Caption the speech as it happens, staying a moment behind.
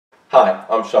Hi,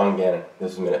 I'm Sean Gannon.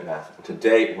 This is Minute Math. And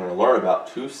today we're going to learn about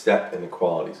two-step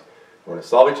inequalities. We're going to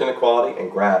solve each inequality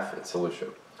and graph its solution.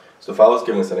 So if I was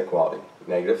given this inequality,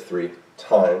 negative 3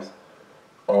 times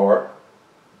r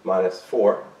minus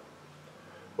 4,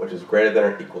 which is greater than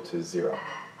or equal to 0.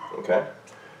 Okay?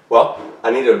 Well,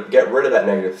 I need to get rid of that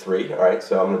negative 3, alright?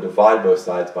 So I'm going to divide both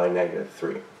sides by negative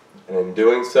 3. And in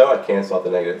doing so, I cancel out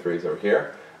the negative 3's over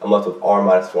here. I'm left with r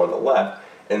minus 4 on the left.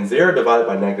 And 0 divided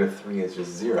by negative 3 is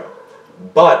just 0.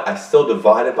 But I still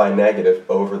divided by negative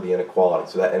over the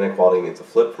inequality. So that inequality needs to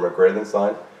flip from a greater than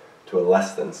sign to a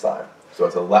less than sign. So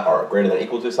it's a greater than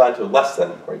equal to sign to a less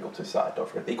than or equal to sign. Don't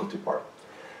forget the equal to part.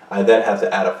 I then have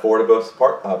to add a 4 to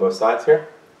both sides here.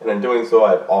 And in doing so,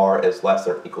 I have r is less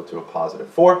than or equal to a positive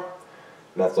 4. And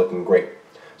that's looking great.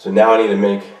 So now I need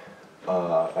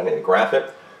to graph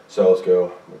it. So let's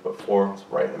go, we put 4, it's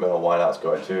right in the middle. Why not? Let's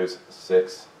go at 2's,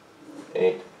 6,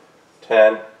 8,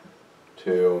 10,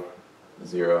 2,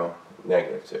 0,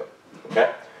 negative 2.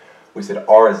 Okay? We said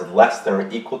r is less than or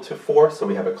equal to 4, so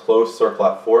we have a closed circle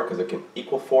at 4 because it can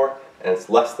equal 4, and it's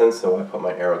less than, so I put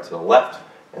my arrow to the left,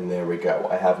 and there we go.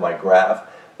 I have my graph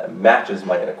that matches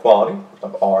my inequality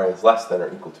of r is less than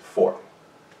or equal to 4.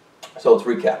 So let's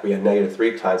recap. We had negative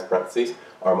 3 times parentheses,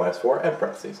 r minus 4, and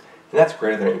parentheses, and that's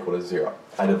greater than or equal to 0.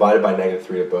 I divided by negative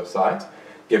 3 to both sides,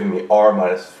 giving me r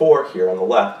minus 4 here on the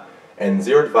left, and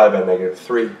 0 divided by negative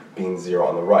 3 being 0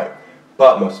 on the right.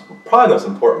 But probably the most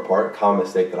important part, a common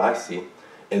mistake that I see,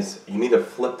 is you need to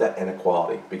flip that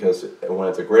inequality, because when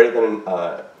it's a greater than,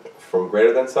 from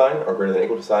greater than sign or greater than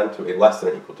equal to sign to a less than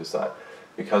or equal to sign.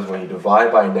 Because when you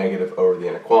divide by a negative over the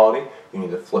inequality, you need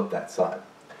to flip that sign.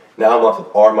 Now I'm left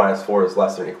with r minus 4 is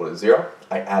less than or equal to 0.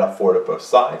 I add a 4 to both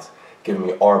sides, giving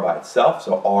me r by itself,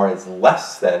 so r is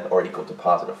less than or equal to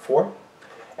positive 4.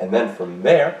 And then from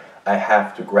there, I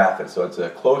have to graph it. So it's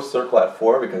a closed circle at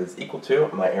 4 because it's equal to.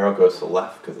 My arrow goes to the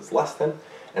left because it's less than.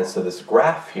 And so this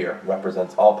graph here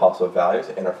represents all possible values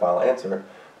in our final answer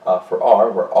for r,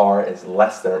 where r is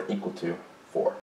less than or equal to 4.